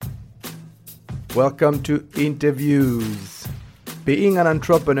Welcome to Interviews. Being an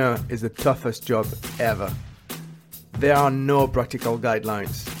entrepreneur is the toughest job ever. There are no practical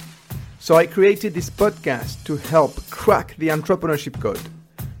guidelines. So I created this podcast to help crack the entrepreneurship code.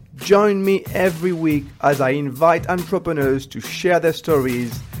 Join me every week as I invite entrepreneurs to share their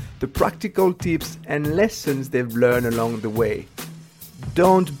stories, the practical tips and lessons they've learned along the way.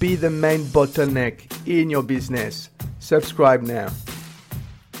 Don't be the main bottleneck in your business. Subscribe now.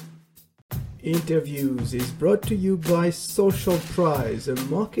 Interviews is brought to you by Social Prize, a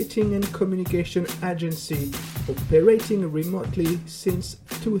marketing and communication agency operating remotely since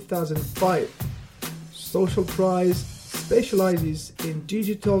 2005. Social Prize specializes in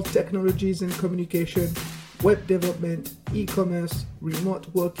digital technologies and communication, web development, e-commerce, remote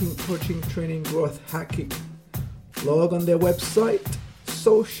working, coaching, training, growth hacking. Log on their website,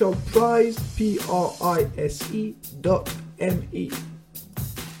 socialprize.me.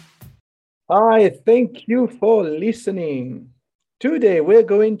 Hi, thank you for listening. Today we're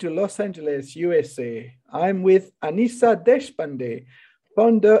going to Los Angeles, USA. I'm with Annissa Deshpande,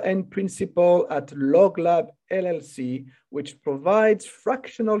 founder and principal at LogLab LLC, which provides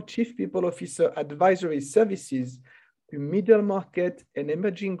fractional chief people officer advisory services to middle market and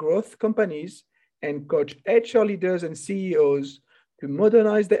emerging growth companies and coach HR leaders and CEOs to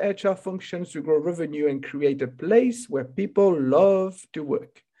modernize the HR functions to grow revenue and create a place where people love to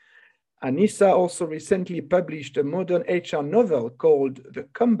work. Annissa also recently published a modern HR novel called The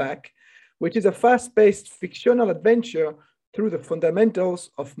Comeback, which is a fast-paced fictional adventure through the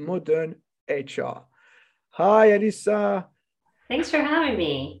fundamentals of modern HR. Hi, Annissa. Thanks for having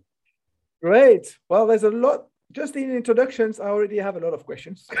me. Great. Well, there's a lot. Just in introductions, I already have a lot of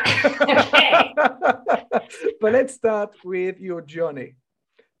questions. Okay. But let's start with your journey.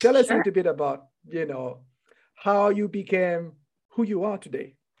 Tell us a little bit about, how you became who you are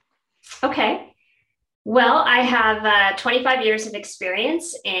today. Okay. Well, I have 25 years of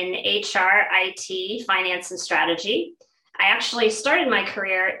experience in HR, IT, finance, and strategy. I actually started my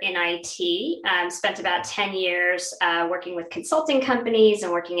career in IT, spent about 10 years working with consulting companies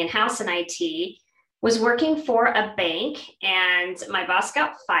and working in-house in IT, was working for a bank, and my boss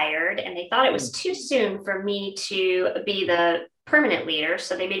got fired, and they thought it was too soon for me to be the permanent leader,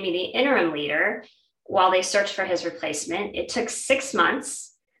 so they made me the interim leader while they searched for his replacement. It took 6 months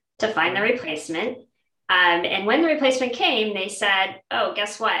to find the replacement. And when the replacement came, they said, oh,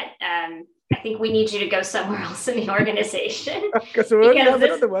 guess what? I think we need you to go somewhere else in the organization. Because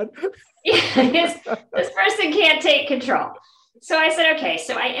another one. this person can't take control. So I said, okay.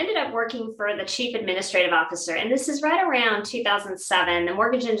 So I ended up working for the chief administrative officer. And this is right around 2007. The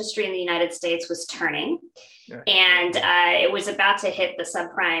mortgage industry in the United States was turning. Yeah. And it was about to hit the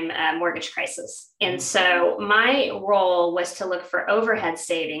subprime mortgage crisis. And so my role was to look for overhead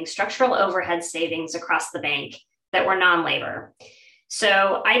savings, structural overhead savings across the bank that were non-labor.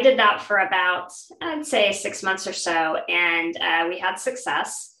 So I did that for about, I'd say 6 months or so, and we had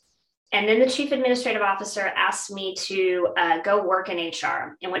success. And then the chief administrative officer asked me to go work in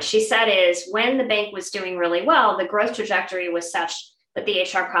HR. And what she said is when the bank was doing really well, the growth trajectory was such that the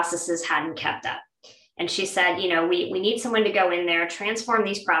HR processes hadn't kept up. And she said, we need someone to go in there, transform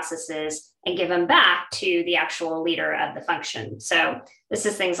these processes and give them back to the actual leader of the function. So this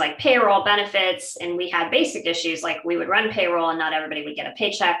is things like payroll, benefits, and we had basic issues like we would run payroll and not everybody would get a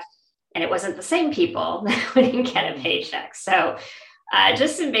paycheck. And it wasn't the same people that wouldn't get a paycheck. So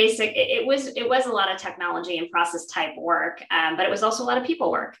just some basic, it was a lot of technology and process type work, but it was also a lot of people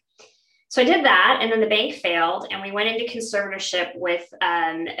work. So I did that, and then the bank failed, and we went into conservatorship with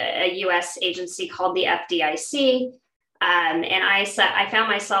a U.S. agency called the FDIC, and I found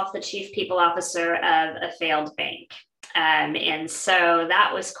myself the chief people officer of a failed bank, and so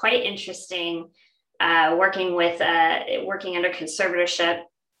that was quite interesting. Working under conservatorship,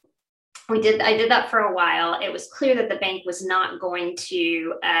 I did that for a while. It was clear that the bank was not going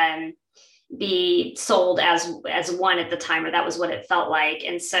to be sold as one at the time, or that was what it felt like.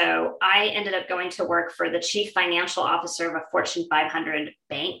 And so I ended up going to work for the chief financial officer of a Fortune 500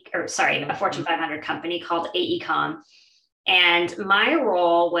 a Fortune 500 company called AECOM. And my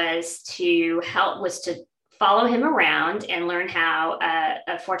role was to follow him around and learn how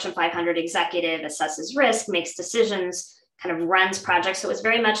a Fortune 500 executive assesses risk, makes decisions, kind of runs projects. So it was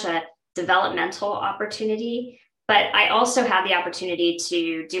very much a developmental opportunity. But I also had the opportunity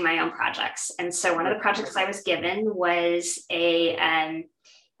to do my own projects. And so one of the projects I was given was the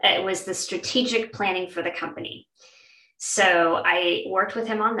strategic planning for the company. So I worked with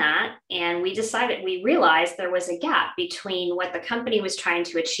him on that, and we realized there was a gap between what the company was trying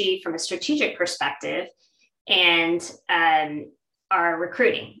to achieve from a strategic perspective and our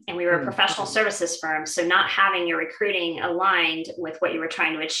recruiting, and we were a professional services firm. So not having your recruiting aligned with what you were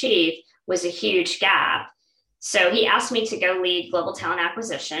trying to achieve was a huge gap. So he asked me to go lead global talent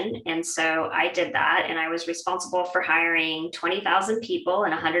acquisition. And so I did that. And I was responsible for hiring 20,000 people in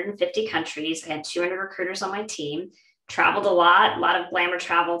 150 countries. I had 200 recruiters on my team, traveled a lot of glamour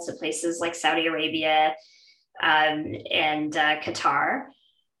travel to places like Saudi Arabia and Qatar.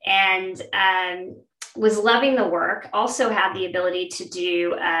 And was loving the work. Also had the ability to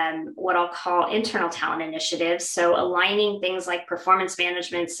do what I'll call internal talent initiatives. So aligning things like performance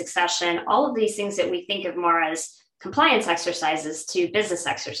management, succession, all of these things that we think of more as compliance exercises to business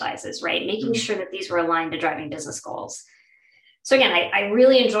exercises, right? Making sure that these were aligned to driving business goals. So again, I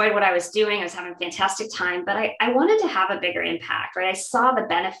really enjoyed what I was doing. I was having a fantastic time, but I wanted to have a bigger impact, right? I saw the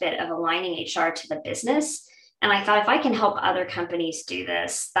benefit of aligning HR to the business. And I thought if I can help other companies do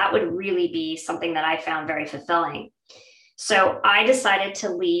this, that would really be something that I found very fulfilling. So I decided to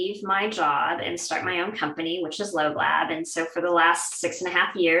leave my job and start my own company, which is LogLab. And so for the last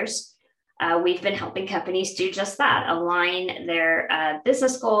 6.5 years, we've been helping companies do just that, align their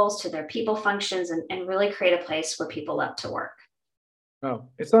business goals to their people functions and really create a place where people love to work. Oh,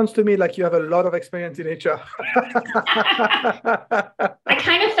 it sounds to me like you have a lot of experience in HR. I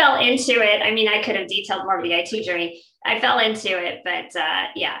kind of fell into it. I mean, I could have detailed more of the IT journey. I fell into it, but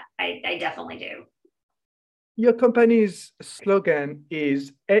yeah, I definitely do. Your company's slogan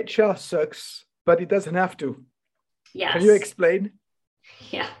is HR sucks, but it doesn't have to. Yes. Can you explain?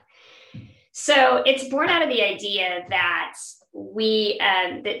 Yeah. So it's born out of the idea that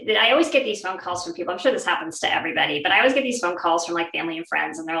that I always get these phone calls from people. I'm sure this happens to everybody, but I always get these phone calls from like family and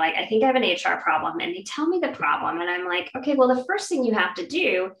friends, and they're like, I think I have an HR problem. And they tell me the problem. And I'm like, okay, well, the first thing you have to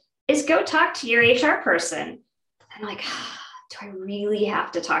do is go talk to your HR person. I'm like, do I really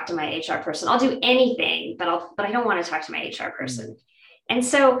have to talk to my HR person? I'll do anything, but I don't want to talk to my HR person. And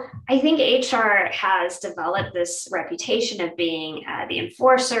so I think HR has developed this reputation of being the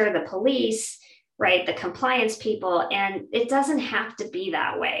enforcer, the police, right? The compliance people. And it doesn't have to be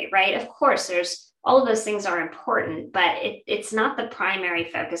that way, right? Of course, there's all of those things are important, but it's not the primary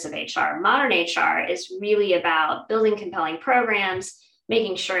focus of HR. Modern HR is really about building compelling programs,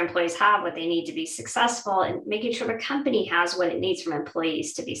 making sure employees have what they need to be successful, and making sure the company has what it needs from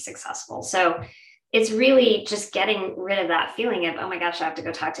employees to be successful. So it's really just getting rid of that feeling of, oh my gosh, I have to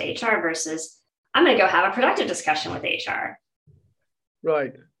go talk to HR versus I'm going to go have a productive discussion with HR.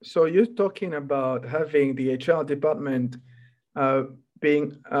 Right. So you're talking about having the HR department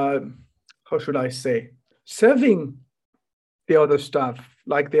being, how should I say, serving the other staff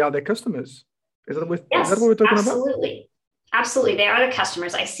like they are their customers. Is that what we're talking absolutely. about? Absolutely. They are the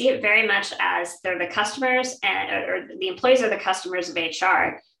customers. I see it very much as they're the customers or the employees are the customers of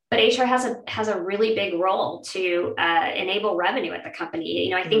HR. But HR has a really big role to enable revenue at the company.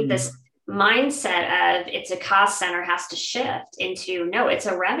 You know, I think this mindset of it's a cost center has to shift into, no, it's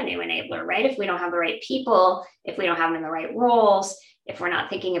a revenue enabler, right? If we don't have the right people, if we don't have them in the right roles, if we're not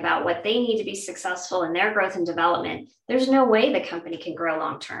thinking about what they need to be successful in their growth and development, there's no way the company can grow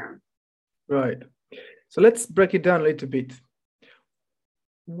long term. Right. So let's break it down a little bit.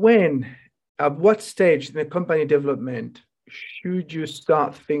 At what stage in the company development should you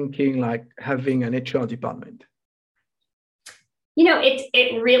start thinking like having an HR department? You know,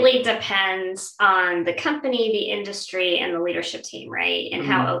 it really depends on the company, the industry, and the leadership team, right? And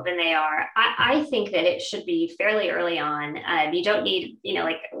how open they are. I think that it should be fairly early on. You don't need, you know,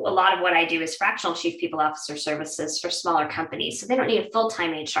 like a lot of what I do is fractional chief people officer services for smaller companies. So they don't need a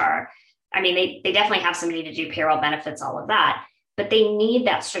full-time HR. I mean, they definitely have somebody to do payroll, benefits, all of that. But they need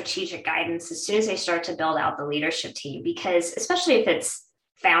that strategic guidance as soon as they start to build out the leadership team, because especially if it's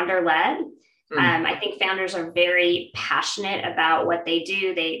founder-led, I think founders are very passionate about what they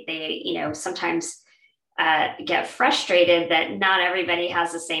do. They you know, sometimes get frustrated that not everybody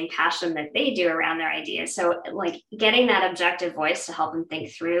has the same passion that they do around their ideas. So like getting that objective voice to help them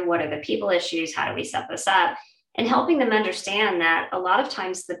think through what are the people issues, how do we set this up, and helping them understand that a lot of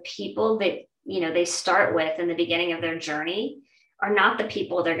times the people that, you know, they start with in the beginning of their journey are not the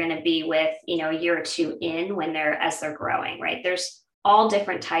people they're going to be with, you know, a year or two in as they're growing, right? There's all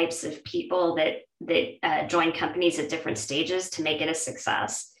different types of people that join companies at different stages to make it a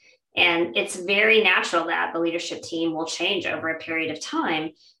success. And it's very natural that the leadership team will change over a period of time.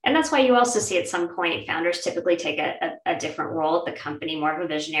 And that's why you also see at some point, founders typically take a different role at the company, more of a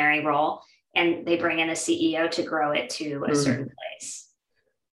visionary role, and they bring in a CEO to grow it to a certain place.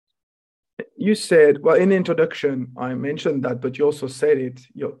 You said, well, in the introduction, I mentioned that, but you also said it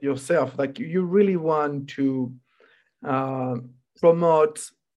yourself, like you really want to promote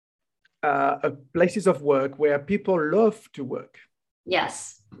places of work where people love to work.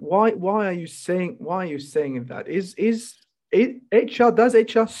 Yes. Why are you saying that? Does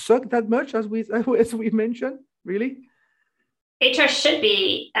HR suck that much as we mentioned? Really? HR should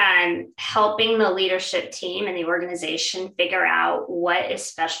be helping the leadership team and the organization figure out what is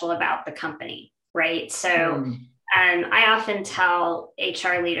special about the company, right? So I often tell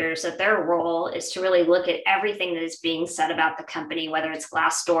HR leaders that their role is to really look at everything that is being said about the company, whether it's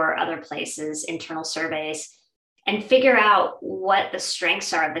Glassdoor, other places, internal surveys, and figure out what the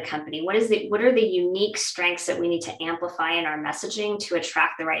strengths are of the company. What are the unique strengths that we need to amplify in our messaging to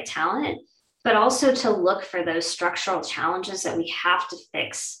attract the right talent, but also to look for those structural challenges that we have to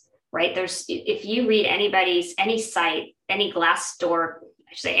fix, right? If you read any site, any Glassdoor,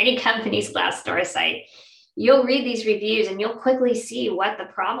 I should say any company's Glassdoor site, you'll read these reviews and you'll quickly see what the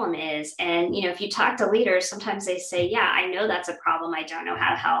problem is. And, if you talk to leaders, sometimes they say, yeah, I know that's a problem. I don't know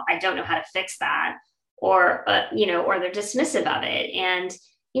how to help. I don't know how to fix that. Or they're dismissive of it. And,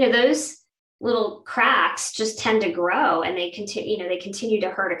 those little cracks just tend to grow and they continue to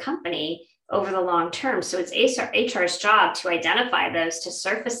hurt a company over the long term. So it's HR's job to identify those, to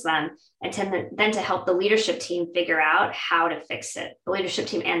surface them, and then to help the leadership team figure out how to fix it, the leadership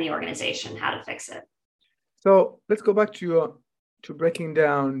team and the organization, how to fix it. So let's go back to breaking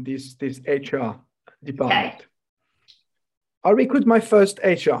down this HR department. Okay. I recruit my first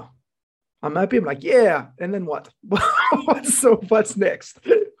HR. I'm happy. I'm like, yeah. And then what? What's next?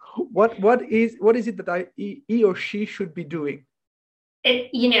 What is it that he or she should be doing?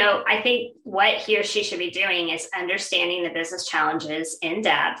 I think what he or she should be doing is understanding the business challenges in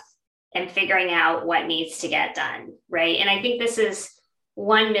depth and figuring out what needs to get done, right? And I think this is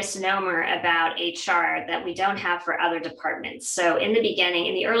one misnomer about HR that we don't have for other departments. So in the beginning,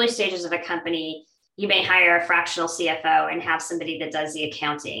 in the early stages of a company, you may hire a fractional CFO and have somebody that does the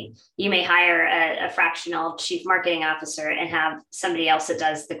accounting. You may hire a fractional chief marketing officer and have somebody else that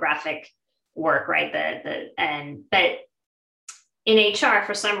does the graphic work, right? But in HR,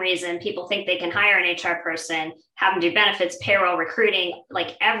 for some reason, people think they can hire an HR person, have them do benefits, payroll, recruiting,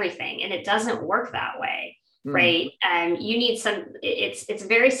 like everything. And it doesn't work that way, right? You need it's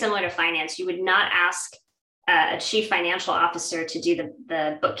very similar to finance. You would not ask a chief financial officer to do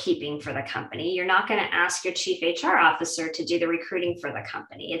the bookkeeping for the company. You're not going to ask your chief HR officer to do the recruiting for the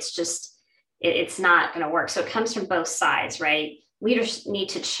company. It's not going to work. So it comes from both sides, right? Leaders need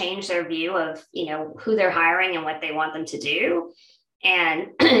to change their view of, who they're hiring and what they want them to do. And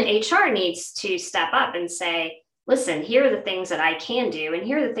HR needs to step up and say, listen, here are the things that I can do. And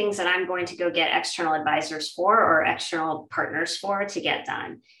here are the things that I'm going to go get external advisors for or external partners for to get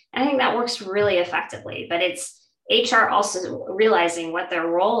done. And I think that works really effectively, but it's HR also realizing what their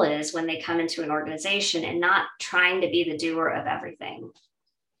role is when they come into an organization and not trying to be the doer of everything.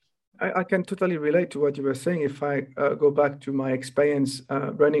 I can totally relate to what you were saying. If I go back to my experience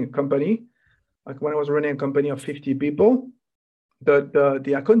running a company, like when I was running a company of 50 people,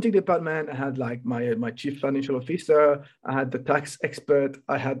 the accounting department, I had like my chief financial officer, I had the tax expert,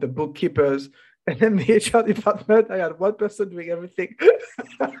 I had the bookkeepers, and then the HR department, I had one person doing everything.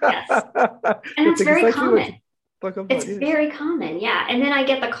 Yes. And that's very common. It's very common. Yeah. And then I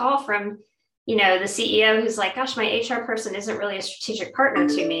get the call from, the CEO who's like, gosh, my HR person isn't really a strategic partner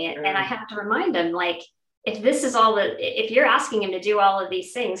to me. And I have to remind them, like, if you're asking him to do all of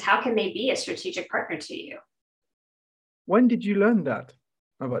these things, how can they be a strategic partner to you? When did you learn that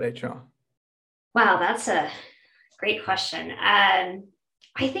about HR? Wow, that's a great question.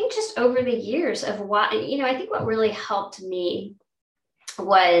 I think just over the years of I think what really helped me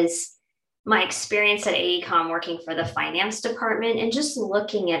was my experience at AECOM working for the finance department and just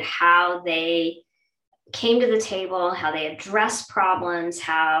looking at how they came to the table, how they addressed problems,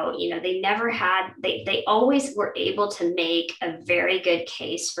 how, they always were able to make a very good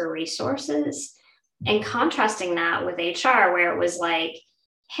case for resources, and contrasting that with HR, where it was like,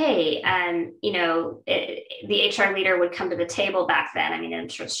 hey, the HR leader would come to the table back then. I mean, I'm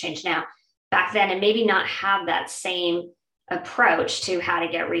sure it's changed now, back then, and maybe not have that same approach to how to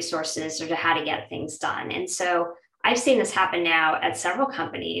get resources or to how to get things done. And so I've seen this happen now at several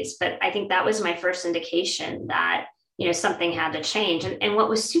companies, but I think that was my first indication that, something had to change. And what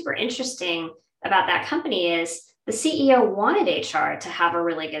was super interesting about that company is the CEO wanted HR to have a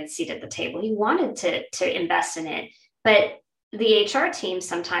really good seat at the table. He wanted to invest in it, but the HR team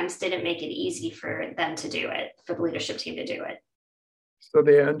sometimes didn't make it easy for them to do it, for the leadership team to do it. So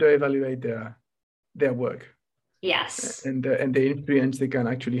they under-evaluate their work. Yes. And the influence they can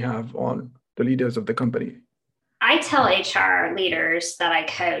actually have on the leaders of the company. I tell HR leaders that I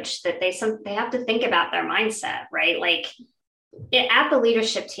coach that they have to think about their mindset, right? Like, at the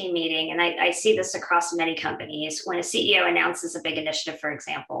leadership team meeting, and I see this across many companies, when a CEO announces a big initiative, for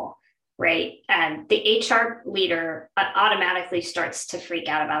example, right, the HR leader automatically starts to freak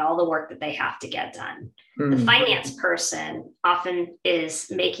out about all the work that they have to get done. The finance person often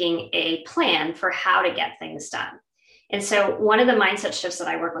is making a plan for how to get things done. And so one of the mindset shifts that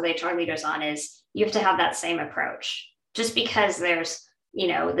I work with HR leaders on is you have to have that same approach. Just because there's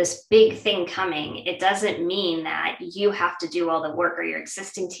this big thing coming, it doesn't mean that you have to do all the work or your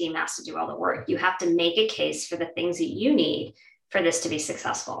existing team has to do all the work. You have to make a case for the things that you need for this to be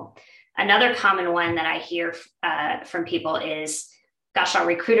successful. Another common one that I hear from people is, gosh, our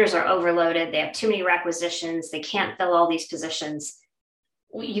recruiters are overloaded. They have too many requisitions. They can't fill all these positions.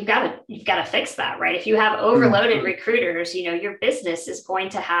 You've got to fix that, right? If you have overloaded recruiters, your business is going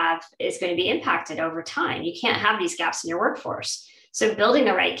to be impacted over time. You can't have these gaps in your workforce. So building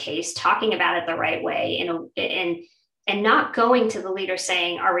the right case, talking about it the right way, and not going to the leader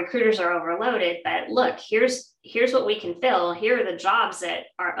saying our recruiters are overloaded, but look, here's what we can fill. Here are the jobs that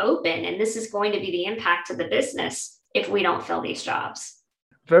are open, and this is going to be the impact to the business if we don't fill these jobs.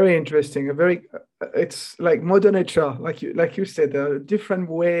 Very interesting. It's like modern HR, like you said, a different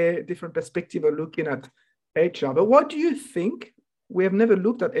way, different perspective of looking at HR. But what do you think? We have never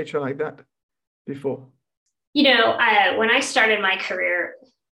looked at HR like that before. When I started my career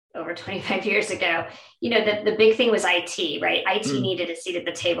over 25 years ago, the big thing was IT, right? IT needed a seat at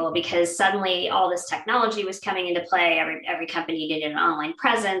the table because suddenly all this technology was coming into play. Every company needed an online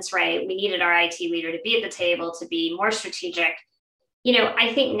presence, right? We needed our IT leader to be at the table, to be more strategic.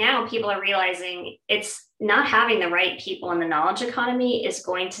 I think now people are realizing it's not having the right people in the knowledge economy is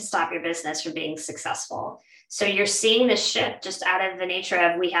going to stop your business from being successful. So you're seeing this shift just out of the nature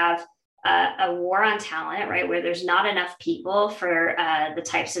of we have a war on talent, right? Where there's not enough people for the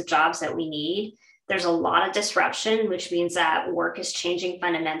types of jobs that we need. There's a lot of disruption, which means that work is changing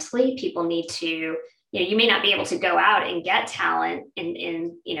fundamentally. People need to, you may not be able to go out and get talent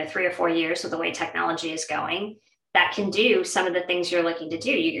in 3 or 4 years with the way technology is going that can do some of the things you're looking to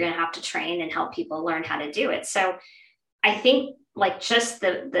do. You're going to have to train and help people learn how to do it. So I think just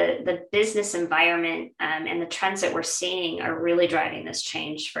the business environment and the trends that we're seeing are really driving this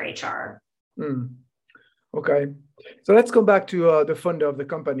change for HR. Okay. So let's go back to the founder of the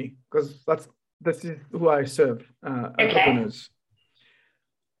company, because this is who I serve, entrepreneurs.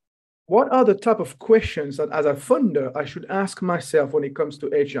 What are the type of questions that as a founder I should ask myself when it comes to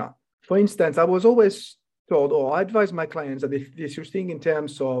HR? For instance, I was always told, or I advise my clients that they should think in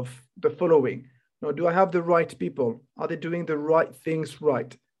terms of the following. Do I have the right people? Are they doing the right things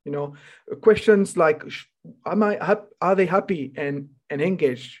right? Questions like, are they happy and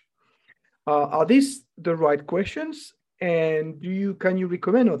engaged? Are these the right questions? And can you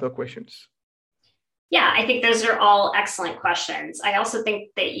recommend other questions? Yeah, I think those are all excellent questions. I also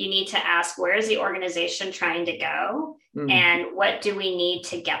think that you need to ask, where is the organization trying to go? And what do we need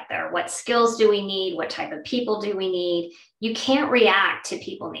to get there? What skills do we need? What type of people do we need? You can't react to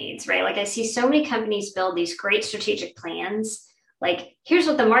people needs, right? Like I see so many companies build these great strategic plans. Like, here's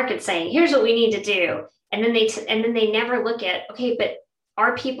what the market's saying. Here's what we need to do. And then they never look at, okay, but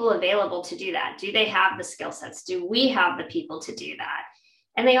are people available to do that? Do they have the skill sets? Do we have the people to do that?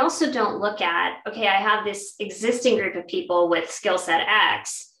 And they also don't look at, okay, I have this existing group of people with skill set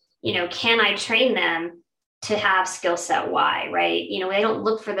X, can I train them to have skill set Y, right? They don't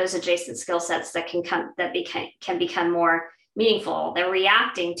look for those adjacent skill sets that can become more meaningful. They're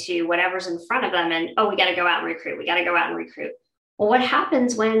reacting to whatever's in front of them and, we got to go out and recruit. We got to go out and recruit. Well, what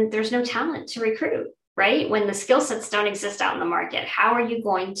happens when there's no talent to recruit, right? When the skill sets don't exist out in the market, how are you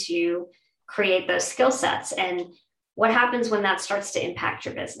going to create those skill sets? And what happens when that starts to impact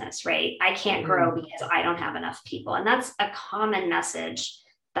your business, right? I can't grow because I don't have enough people. And that's a common message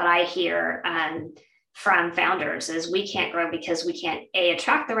that I hear from founders is we can't grow because we can't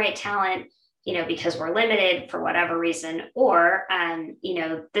attract the right talent, because we're limited for whatever reason, or,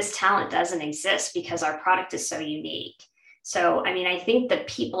 this talent doesn't exist because our product is so unique. So, I think the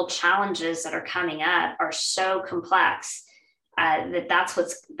people challenges that are coming up are so complex that's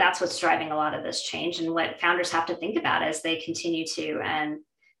what's driving a lot of this change, and what founders have to think about as they continue to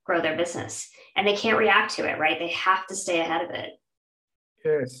grow their business. And they can't react to it, right? They have to stay ahead of it.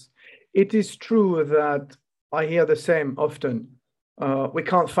 Yes, it is true that I hear the same often. We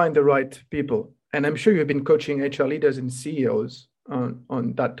can't find the right people. And I'm sure you've been coaching HR leaders and CEOs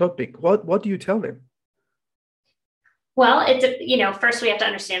on that topic. What do you tell them? Well, first we have to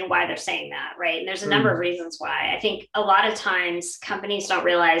understand why they're saying that, right? And there's a number of reasons why. I think a lot of times companies don't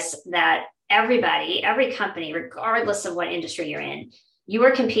realize that every company, regardless of what industry you're in, you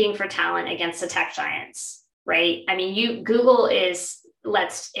are competing for talent against the tech giants. right? I mean, Google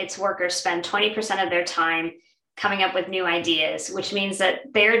lets its workers spend 20% of their time coming up with new ideas, which means that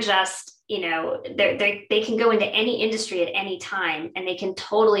they're just, they can go into any industry at any time and they can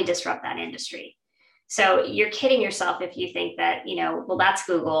totally disrupt that industry. So you're kidding yourself if you think that, well, that's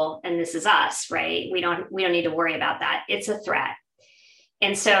Google and this is us, right? We don't need to worry about that. It's a threat.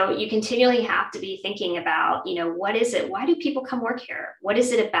 And so you continually have to be thinking about, what is it? Why do people come work here? What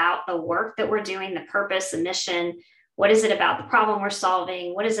is it about the work that we're doing, the purpose, the mission? What is it about the problem we're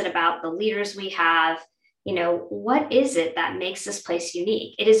solving? What is it about the leaders we have? What is it that makes this place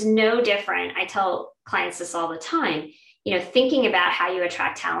unique? It is no different. I tell clients this all the time. Thinking about how you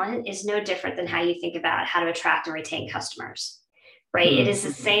attract talent is no different than how you think about how to attract and retain customers, right? Mm-hmm. It is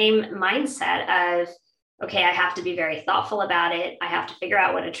the same mindset of, okay, I have to be very thoughtful about it. I have to figure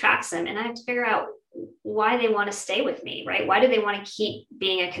out what attracts them, and I have to figure out why they want to stay with me, right? Why do they want to keep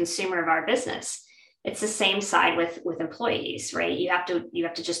being a consumer of our business? It's the same side with employees, right? You have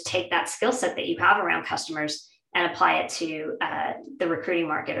to just take that skill set that you have around customers and apply it to the recruiting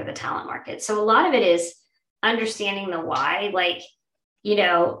market or the talent market. So a lot of it is understanding the why.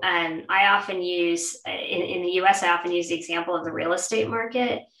 And I often use in the US, I often use the example of the real estate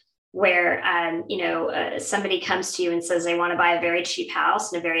market, where somebody comes to you and says they want to buy a very cheap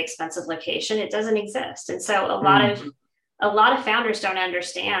house in a very expensive location. It doesn't exist, and so a lot of founders don't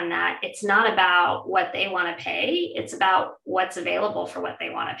understand that it's not about what they want to pay. It's about what's available for what they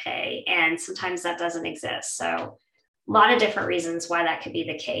want to pay. And sometimes that doesn't exist. So a lot of different reasons why that could be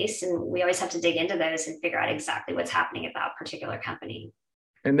the case. And we always have to dig into those and figure out exactly what's happening at that particular company.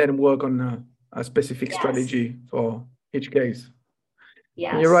 And then work on a specific strategy for each case.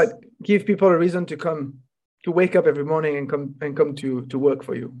 Yes. And you're right. Give people a reason to wake up every morning and come to work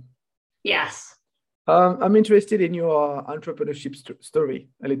for you. Yes. I'm interested in your entrepreneurship story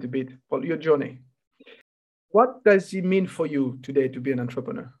a little bit, for your journey. What does it mean for you today to be an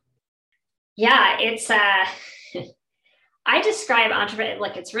entrepreneur? Yeah, it's I describe entrepreneur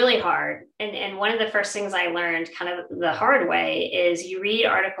like it's really hard. And one of the first things I learned kind of the hard way is you read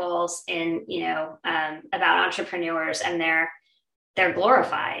articles about entrepreneurs and they're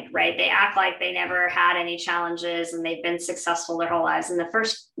glorified, right? They act like they never had any challenges and they've been successful their whole lives. And the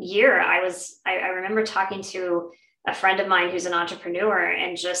first year I remember talking to a friend of mine who's an entrepreneur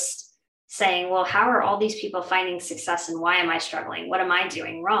and just saying, well, how are all these people finding success and why am I struggling? What am I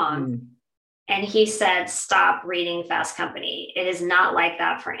doing wrong? And he said, stop reading Fast Company. It is not like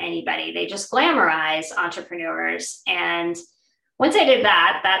that for anybody. They just glamorize entrepreneurs. And once I did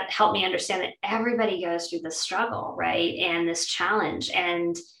that, that helped me understand that everybody goes through this struggle, right? And this challenge.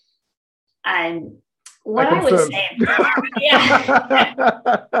 And what I would say,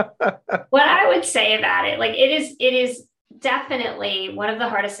 what I would say about it, like it is definitely one of the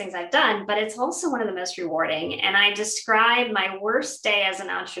hardest things I've done, but it's also one of the most rewarding. And I describe my worst day as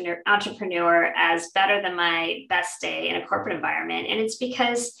an entrepreneur as better than my best day in a corporate environment. And it's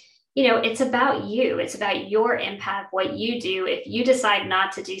because it's about you. It's about your impact, what you do. If you decide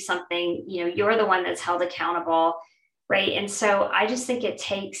not to do something, you're the one that's held accountable, right? And so I just think it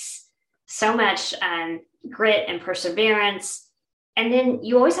takes so much grit and perseverance. And then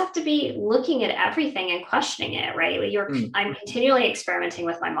you always have to be looking at everything and questioning it, right? I'm continually experimenting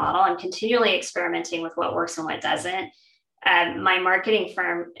with my model. I'm continually experimenting with what works and what doesn't. My marketing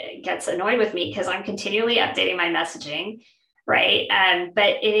firm gets annoyed with me because I'm continually updating my messaging. Right.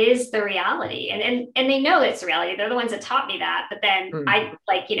 But it is the reality and they know it's the reality. They're the ones that taught me that. But then I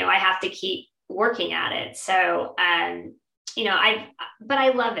have to keep working at it. So, but I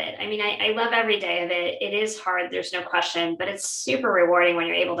love it. I mean, I love every day of it. It is hard. There's no question, but it's super rewarding when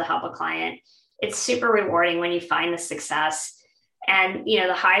you're able to help a client. It's super rewarding when you find the success and,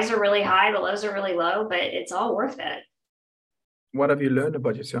 the highs are really high, the lows are really low, but it's all worth it. What have you learned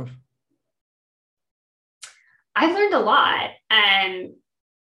about yourself? I've learned a lot.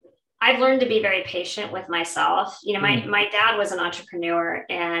 I've learned to be very patient with myself. My dad was an entrepreneur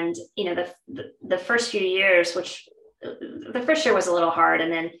and, the first few years, which the first year was a little hard and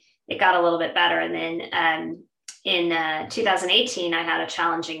then it got a little bit better. And then in 2018, I had a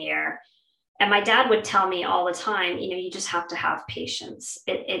challenging year and my dad would tell me all the time, you just have to have patience.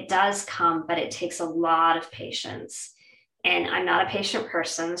 It does come, but it takes a lot of patience. And I'm not a patient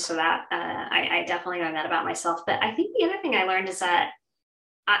person, so that I definitely learned that about myself. But I think the other thing I learned is that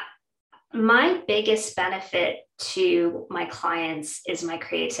my biggest benefit to my clients is my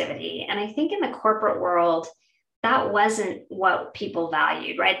creativity. And I think in the corporate world, that wasn't what people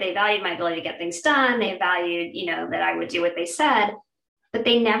valued, right? They valued my ability to get things done. They valued, that I would do what they said. but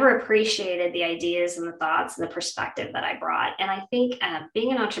they never appreciated the ideas and the thoughts and the perspective that I brought. And I think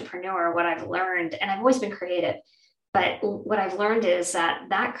being an entrepreneur, what I've learned, and I've always been creative, but what I've learned is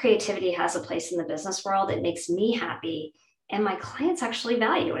that creativity has a place in the business world. It makes me happy, and my clients actually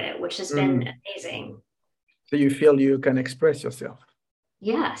value it, which has been amazing. So you feel you can express yourself.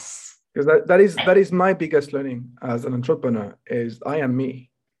 Yes. Because that is my biggest learning as an entrepreneur is I am me.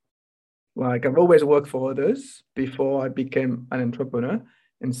 Like I've always worked for others before I became an entrepreneur.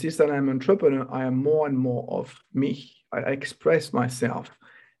 And since I'm an entrepreneur, I am more and more of me. I express myself.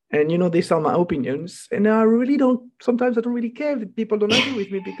 And, these are my opinions. And sometimes I don't really care if people don't agree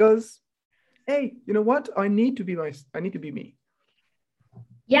with me because, hey, you know what? I need to be me.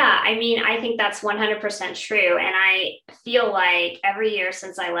 Yeah, I mean, I think that's 100% true. And I feel like every year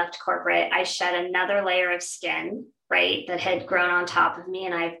since I left corporate, I shed another layer of skin, right, that had grown on top of me.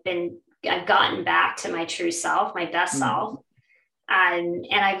 And I've gotten back to my true self, my best self. And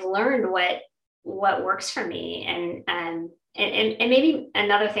I've learned what works for me. And maybe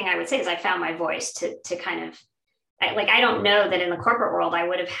another thing I would say is I found my voice to kind of, I don't know that in the corporate world, I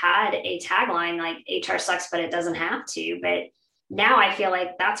would have had a tagline like HR sucks, but it doesn't have to. But now I feel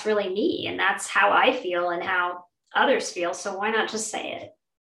like that's really me, and that's how I feel and how others feel. So why not just say it?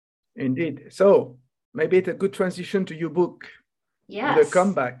 Indeed. So maybe it's a good transition to your book. Yes. The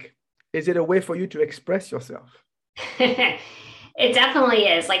comeback. Is it a way for you to express yourself? It definitely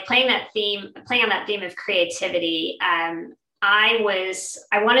is. Like playing on that theme of creativity. I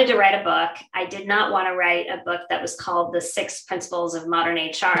wanted to write a book. I did not want to write a book that was called The 6 Principles of Modern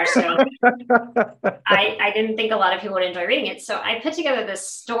HR. So I didn't think a lot of people would enjoy reading it. So I put together this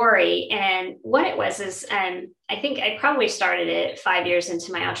story, and what it was is, I think I probably started it 5 years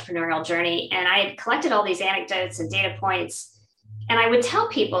into my entrepreneurial journey, and I had collected all these anecdotes and data points, and I would tell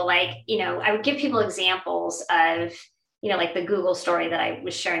people I would give people examples of, like the Google story that I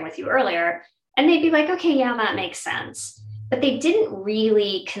was sharing with you earlier, and they'd be like, okay, yeah, that makes sense. But they didn't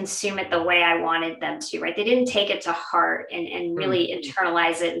really consume it the way I wanted them to, right? They didn't take it to heart and really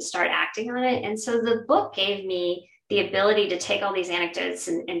internalize it and start acting on it. And so the book gave me the ability to take all these anecdotes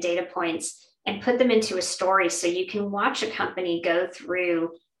and data points and put them into a story. So you can watch a company go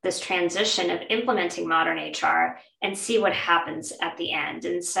through this transition of implementing modern HR and see what happens at the end.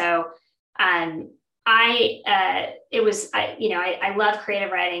 And so I love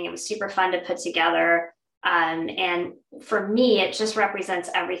creative writing. It was super fun to put together. And for me, it just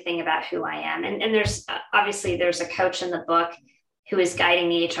represents everything about who I am. And there's a coach in the book who is guiding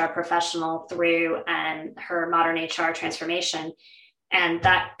the HR professional through her modern HR transformation. And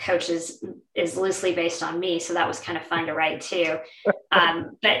that coach is loosely based on me. So that was kind of fun to write too.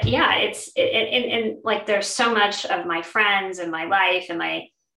 But yeah, like there's so much of my friends and my life and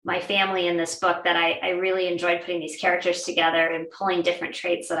my family in this book that I really enjoyed putting these characters together and pulling different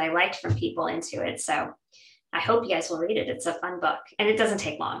traits that I liked from people into it. So I hope you guys will read it. It's a fun book and it doesn't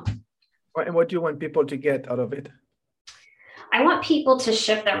take long. And what do you want people to get out of it? I want people to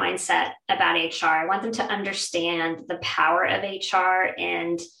shift their mindset about HR. I want them to understand the power of HR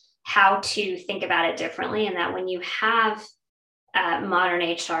and how to think about it differently. And that when you have modern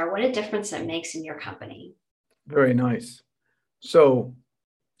HR, what a difference it makes in your company. Very nice. So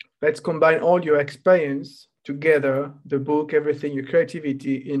let's combine all your experience together, the book, everything, your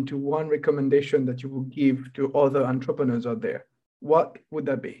creativity, into one recommendation that you will give to other entrepreneurs out there. What would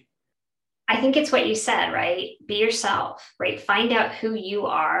that be? I think it's what you said, right? Be yourself, right? Find out who you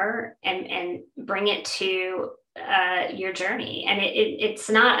are and bring it to your journey. And it's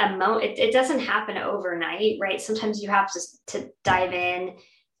not it doesn't happen overnight, right? Sometimes you have to dive in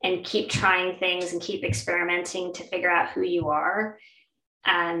and keep trying things and keep experimenting to figure out who you are.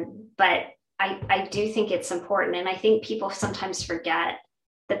 But I do think it's important. And I think people sometimes forget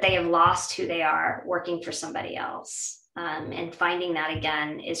that they have lost who they are working for somebody else. And finding that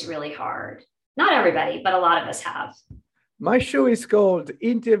again is really hard. Not everybody, but a lot of us have. My show is called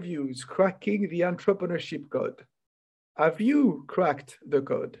Interviews, Cracking the Entrepreneurship Code. Have you cracked the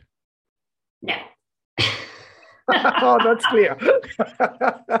code? No. Oh, that's clear.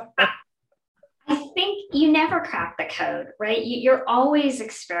 I think you never crack the code, right? You're always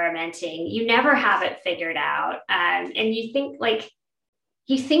experimenting. You never have it figured out. And you think that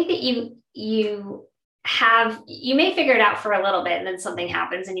you may figure it out for a little bit and then something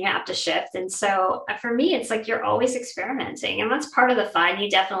happens and you have to shift. And so for me, it's like you're always experimenting, and that's part of the fun. You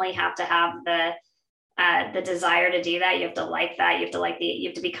definitely have to have the desire to do that. You have to like that. You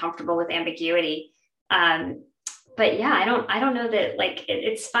have to be comfortable with ambiguity. But yeah, I don't know that, like,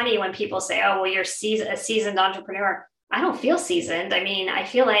 it's funny when people say, oh, well, you're a seasoned entrepreneur. I don't feel seasoned. I mean, I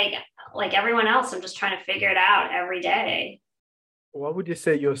feel like everyone else, I'm just trying to figure it out every day. Why would you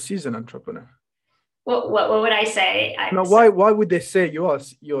say you're a seasoned entrepreneur? What would I say? No, why would they say you're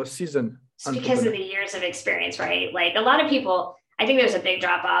a seasoned entrepreneur? Because of the years of experience, right? Like a lot of people, I think there's a big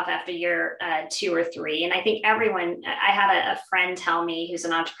drop off after year 2 or 3. And I think I had a friend tell me who's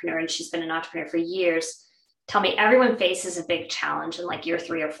an entrepreneur, and she's been an entrepreneur for years, tell me everyone faces a big challenge in like year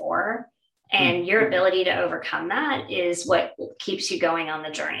 3 or 4. And your ability to overcome that is what keeps you going on the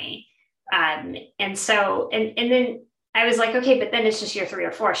journey. And then I was like, okay, but then it's just year 3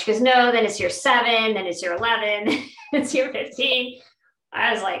 or 4. She goes, no, then it's year 7, then it's year 11, it's year 15.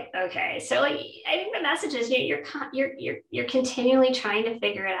 I was like, okay. So like, I think the message is, you're continually trying to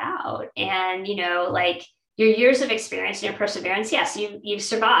figure it out. And, like your years of experience and your perseverance, yes, you've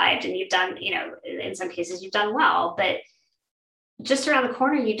survived and you've done, in some cases you've done well, but just around the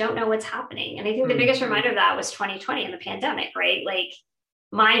corner, you don't know what's happening. And I think the biggest reminder of that was 2020 and the pandemic, right? Like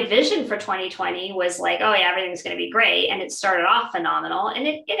my vision for 2020 was like, oh yeah, everything's going to be great. And it started off phenomenal and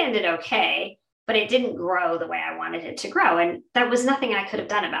it ended okay, but it didn't grow the way I wanted it to grow. And there was nothing I could have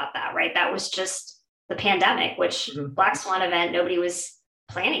done about that, right? That was just the pandemic, which Black Swan event, nobody was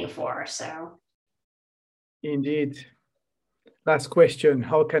planning for. So. Indeed. Last question.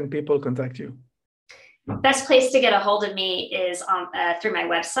 How can people contact you? Best place to get a hold of me is through my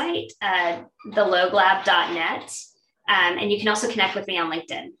website, theloglab.net. And you can also connect with me on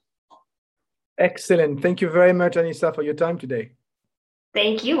LinkedIn. Excellent. Thank you very much, Annissa, for your time today.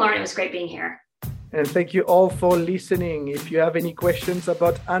 Thank you, Lauren. It was great being here. And thank you all for listening. If you have any questions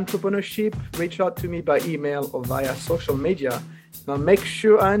about entrepreneurship, reach out to me by email or via social media. I'll make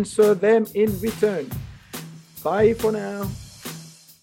sure I answer them in return. Bye for now.